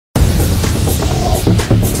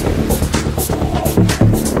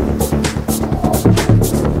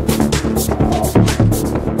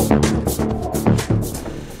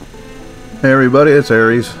Hey everybody, it's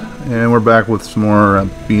Aries, and we're back with some more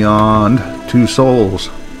Beyond Two Souls.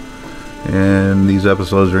 And these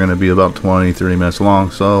episodes are going to be about 20-30 minutes long,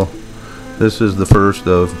 so this is the first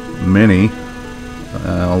of many.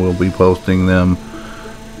 We'll be posting them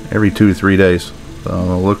every 2 to 3 days,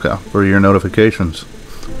 so look out for your notifications,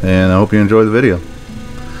 and I hope you enjoy the video.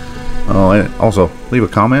 And also, leave a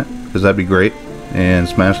comment, because that'd be great, and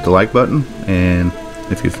smash the like button, and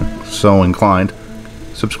if you're so inclined,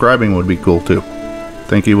 subscribing would be cool too.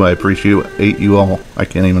 Thank you, I appreciate you all. I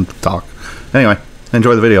can't even talk. Anyway,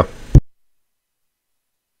 enjoy the video.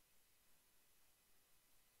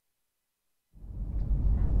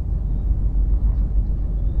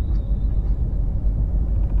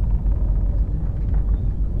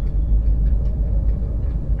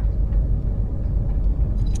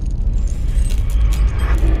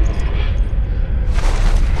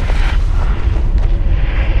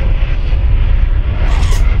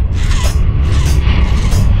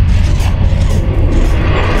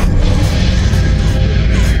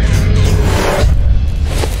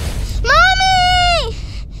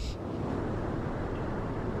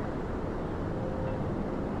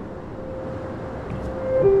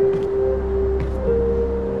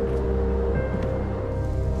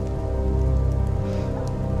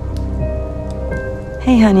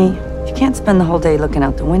 Hey, honey, you can't spend the whole day looking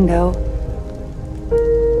out the window.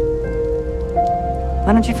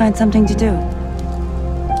 Why don't you find something to do?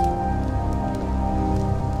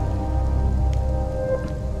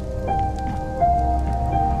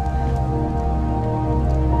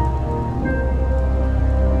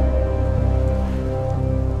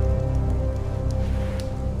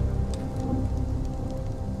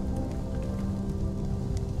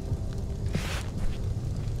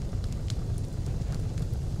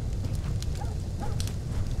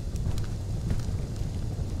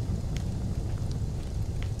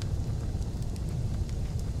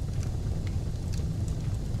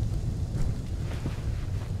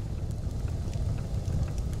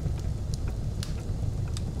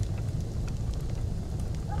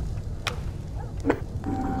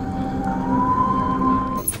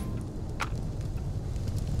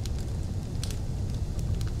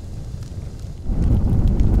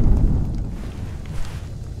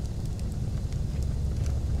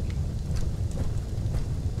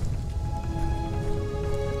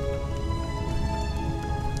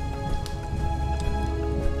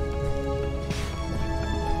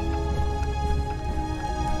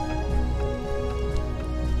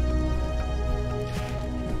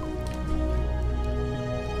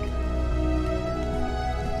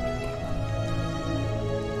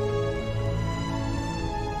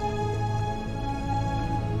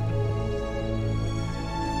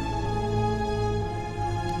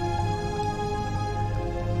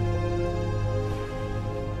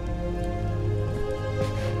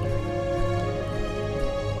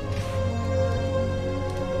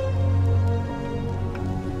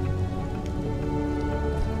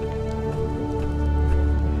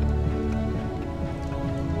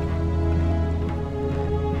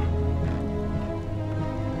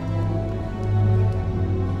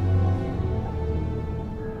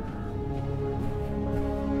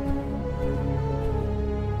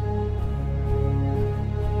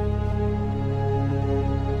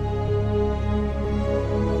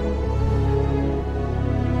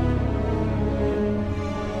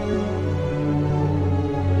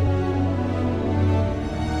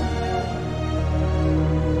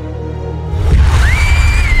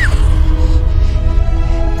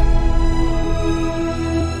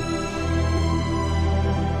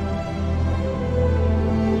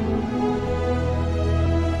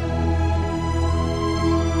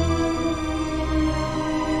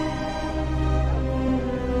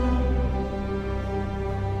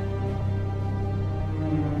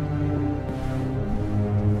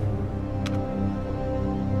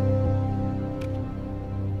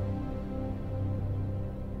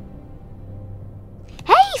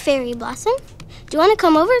 Fairy Blossom, do you want to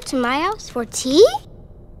come over to my house for tea?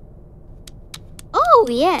 Oh,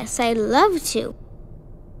 yes, I'd love to.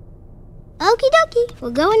 Okie dokie, we'll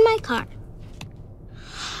go in my car.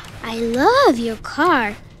 I love your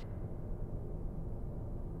car.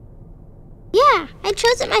 Yeah, I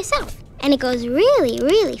chose it myself, and it goes really,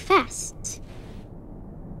 really fast.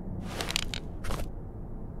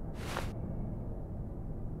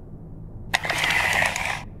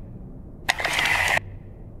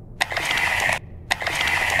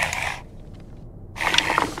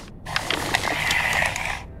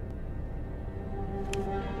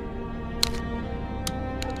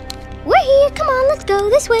 We're here. Come on, let's go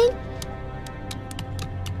this way.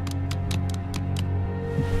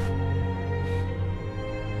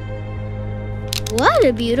 What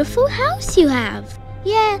a beautiful house you have.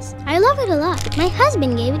 Yes, I love it a lot. My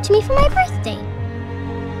husband gave it to me for my birthday.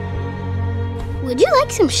 Would you like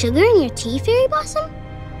some sugar in your tea, Fairy Blossom?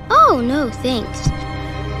 Oh, no, thanks.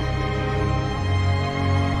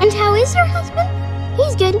 And how is your husband?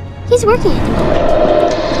 He's good. He's working at the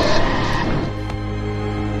moment.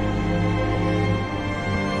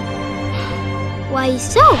 Why, he's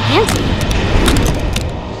so handsome.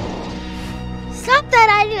 Stop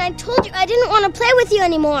that, Aiden. I told you I didn't want to play with you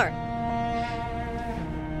anymore.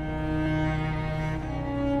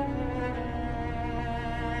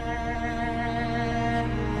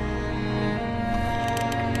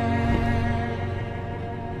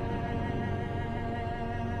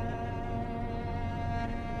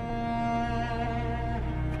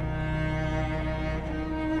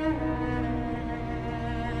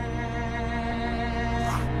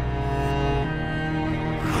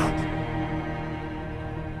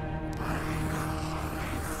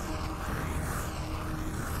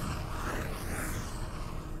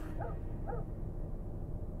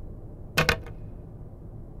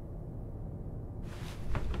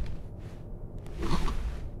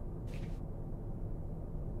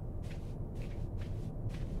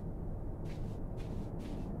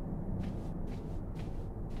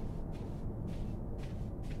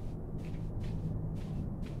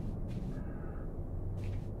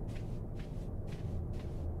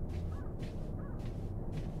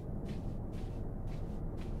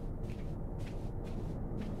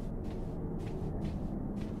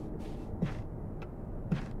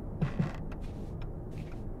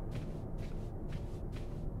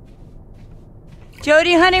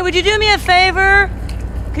 Jody, honey, would you do me a favor?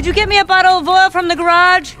 Could you get me a bottle of oil from the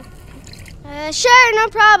garage? Sure, no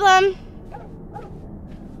problem.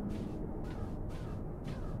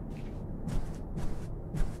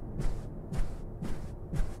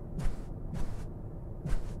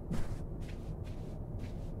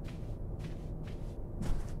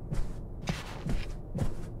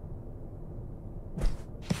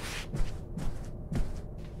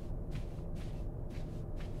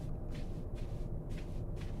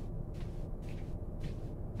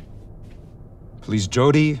 Please,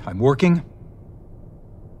 Jody, I'm working.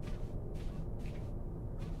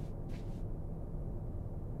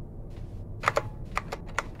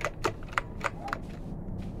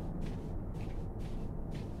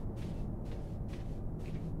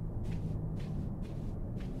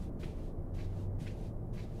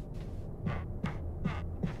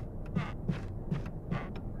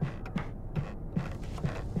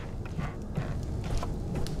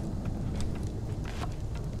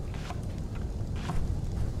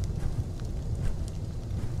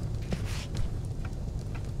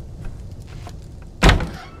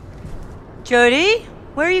 Jody,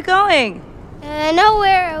 where are you going?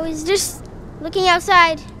 Nowhere. I was just looking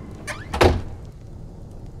outside.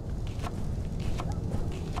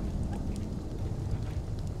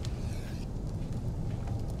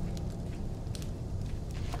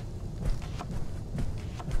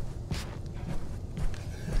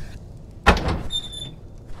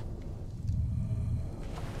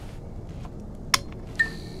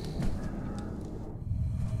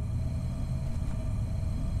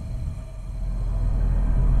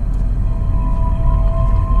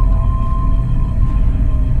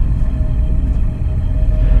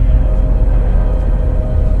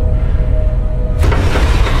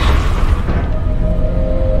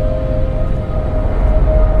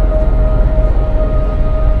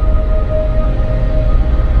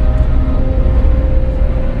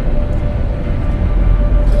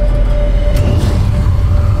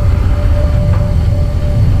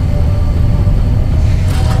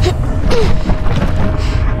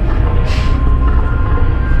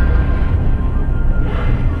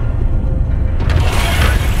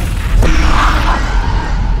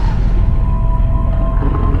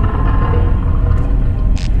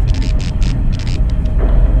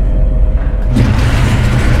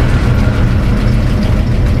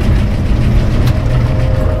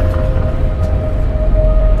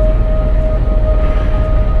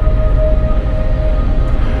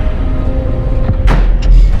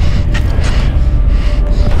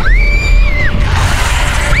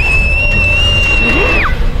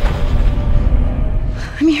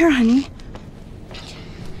 Honey,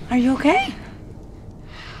 are you okay?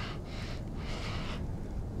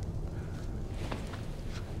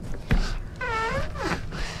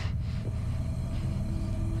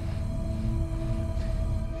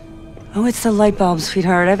 Oh, it's the light bulb,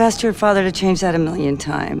 sweetheart. I've asked your father to change that 1,000,000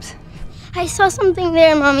 times. I saw something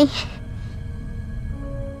there, Mommy.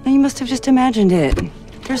 Now, you must have just imagined it.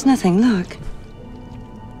 There's nothing, look.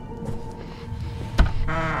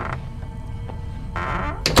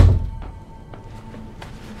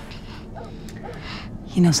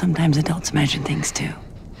 You know, sometimes adults imagine things too.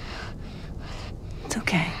 It's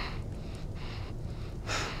okay.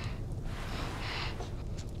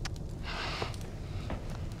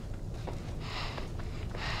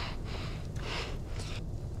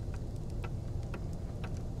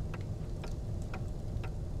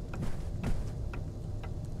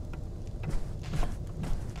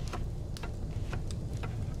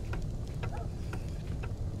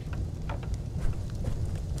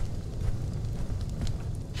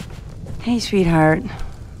 Hey, sweetheart.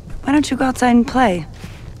 Why don't you go outside and play?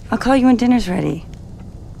 I'll call you when dinner's ready.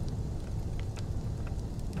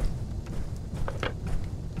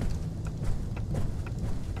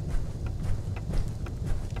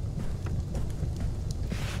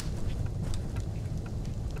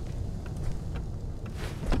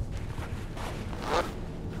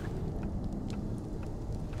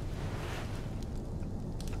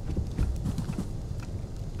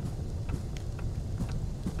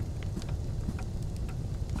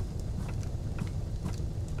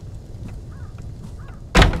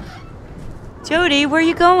 Jody, where are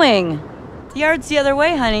you going? The yard's the other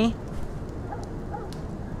way, honey.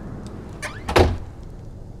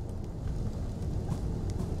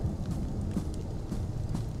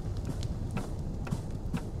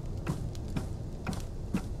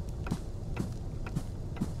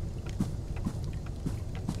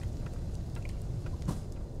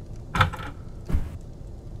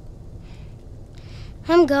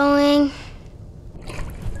 I'm going.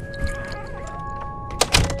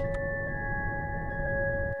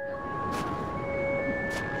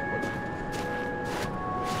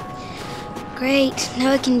 Great,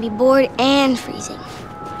 now I can be bored and freezing.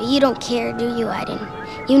 But you don't care, do you,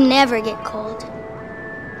 Aiden? You never get cold.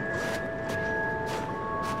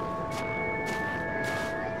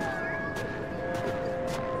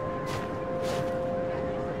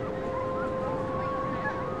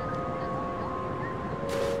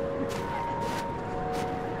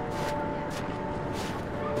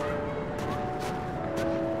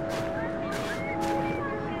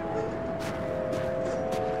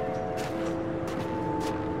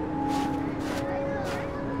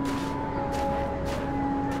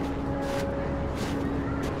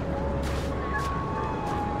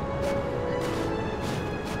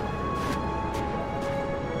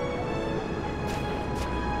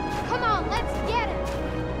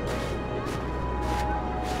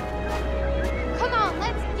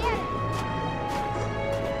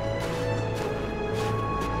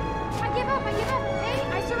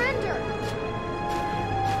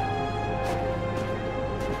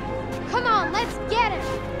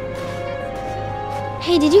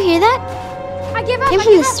 Hey, did you hear that? I give up. Came I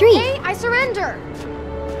from give the up. street. Okay, I surrender.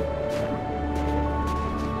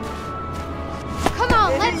 Come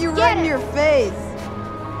on, let's hit you get right it. in your face.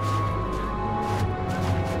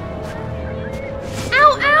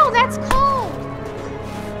 Ow, ow, that's cold.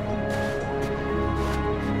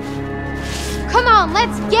 Come on,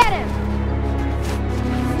 let's get him.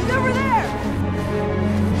 He's over there.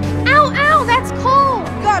 Ow, ow, that's cold.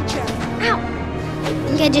 Gotcha. Ow.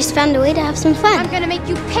 I think I just found a way to have some fun. I'm gonna make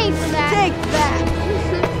you pay for that. Take that.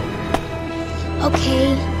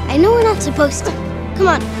 Okay, I know we're not supposed to. Come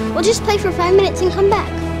on, we'll just play for 5 minutes and come back.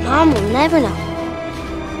 Mom will never know.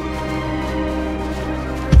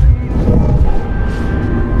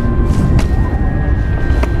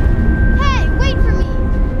 Hey, wait for me.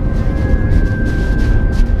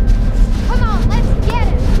 Come on, let's get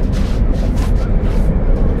him.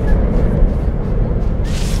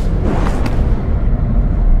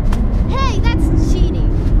 Hey, that's cheating.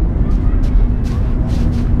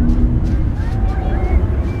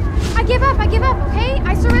 I give up, okay?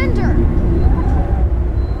 I surrender.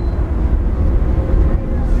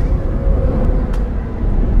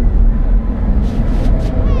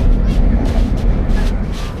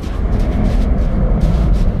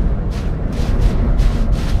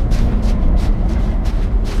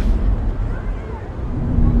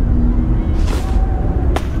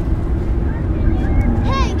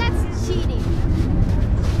 Hey, that's cheating.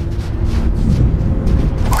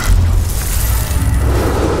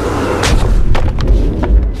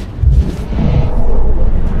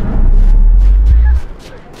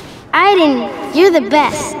 Aiden, you're the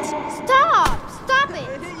best. Stop! Stop It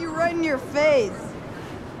it! hit you right in your face.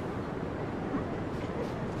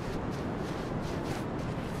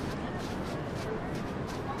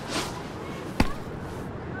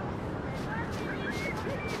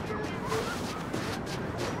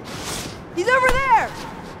 He's over there.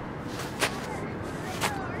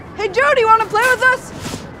 Hey, Jody, want to play with us?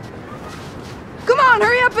 Come on,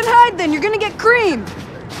 hurry up and hide then. You're gonna get creamed.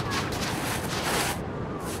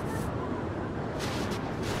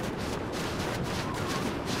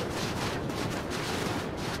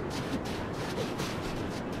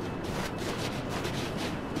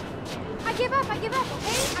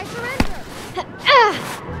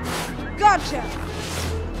 gotcha!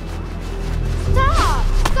 Stop!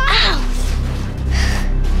 Stop!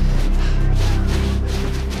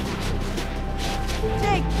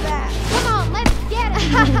 Take that! Come on, let's get it!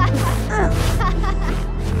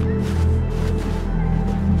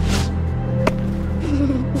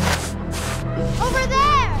 Over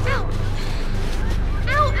there! Ow!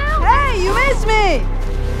 Ow, ow! Hey, you missed me!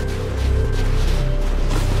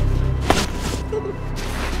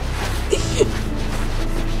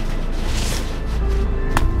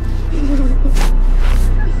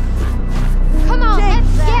 Come on, Take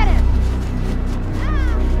let's that. get him!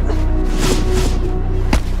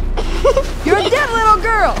 You're a dead little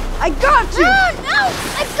girl! I got you! No, no!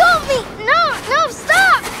 Let go of me! No, no,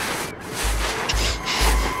 stop!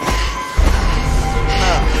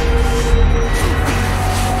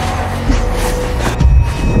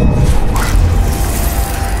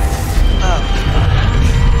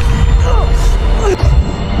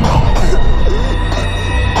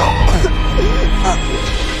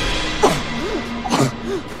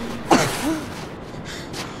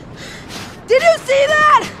 Did you see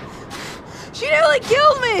that? She nearly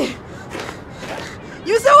killed me!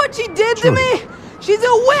 You saw what she did to me? She's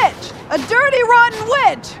a witch! A dirty, rotten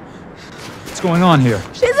witch! What's going on here?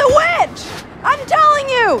 She's a witch! I'm telling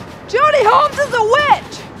you! Jody Holmes is a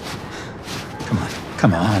witch!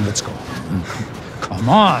 Come on, let's go. Come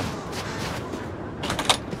on!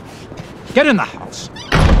 Get in the house!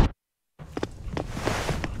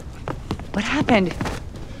 What happened?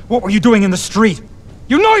 What were you doing in the street?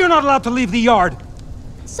 You know you're not allowed to leave the yard!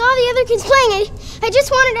 Saw the other kids playing it. I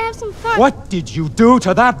just wanted to have some fun. What did you do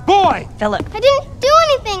to that boy? Philip. I didn't do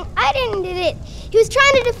anything. I didn't did it. He was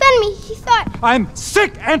trying to defend me. He thought... I'm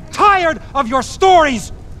sick and tired of your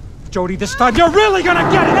stories! Jody, this time you're really gonna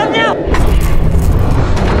get it! And now!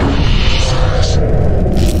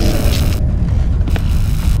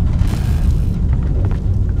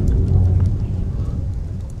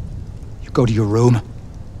 You go to your room.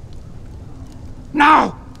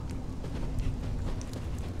 Now!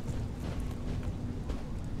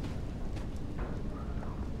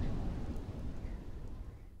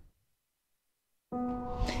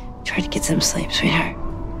 Try to get some sleep, sweetheart.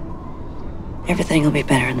 Everything will be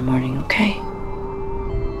better in the morning, okay?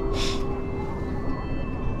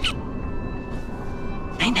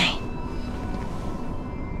 Night-night.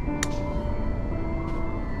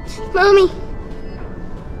 Mommy.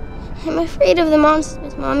 I'm afraid of the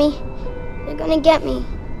monsters, Mommy. They're gonna get me.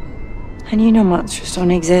 Honey, you know monsters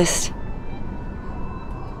don't exist.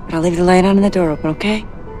 But I'll leave the light on and the door open, okay?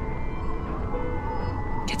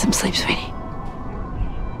 Get some sleep, sweetie.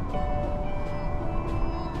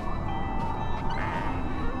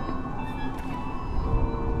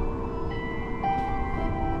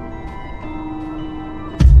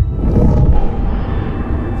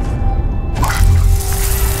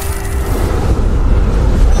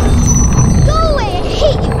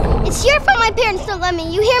 My parents don't let me.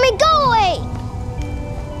 You hear me? Go away!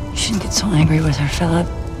 You shouldn't get so angry with her, Philip.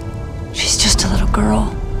 She's just a little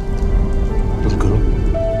girl. Little girl?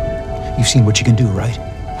 You've seen what you can do, right?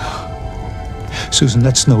 Susan,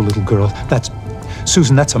 that's no little girl.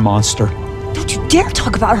 Susan, that's a monster. Don't you dare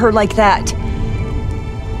talk about her like that!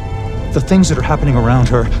 The things that are happening around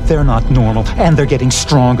her, they're not normal, and they're getting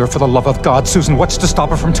stronger. For the love of God, Susan, what's to stop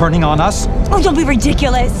her from turning on us? Oh, don't be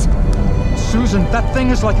ridiculous! Susan, that thing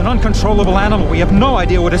is like an uncontrollable animal. We have no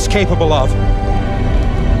idea what it's capable of.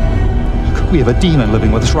 We have a demon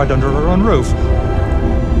living with us right under our own roof.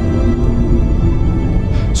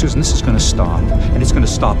 Susan, this is going to stop, and it's going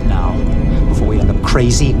to stop now, before we end up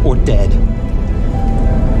crazy or dead.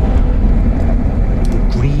 You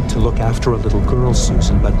agreed to look after a little girl,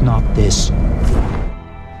 Susan, but not this.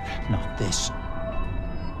 Not this.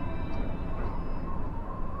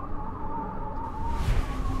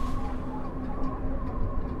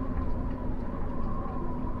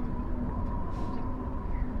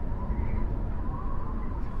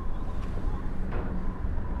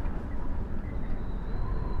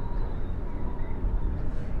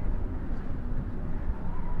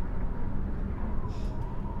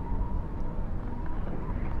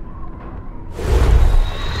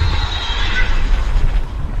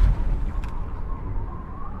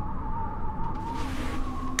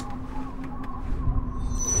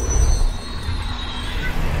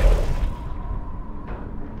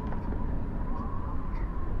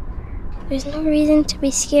 There's no reason to be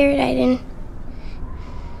scared, Aiden.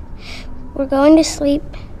 We're going to sleep,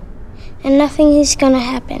 and nothing is gonna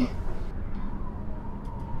happen.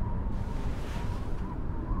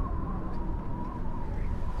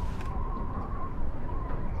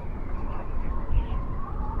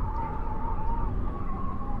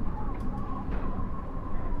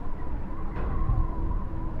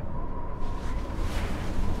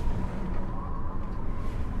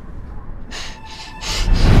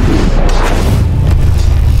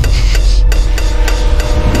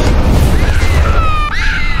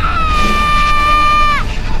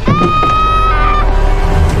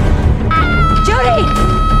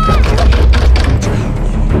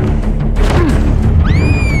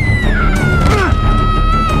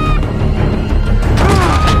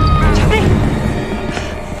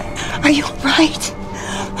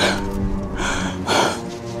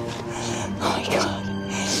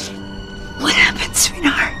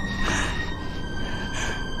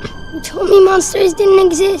 You told me monsters didn't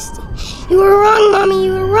exist. You were wrong, Mommy,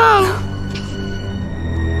 you were wrong.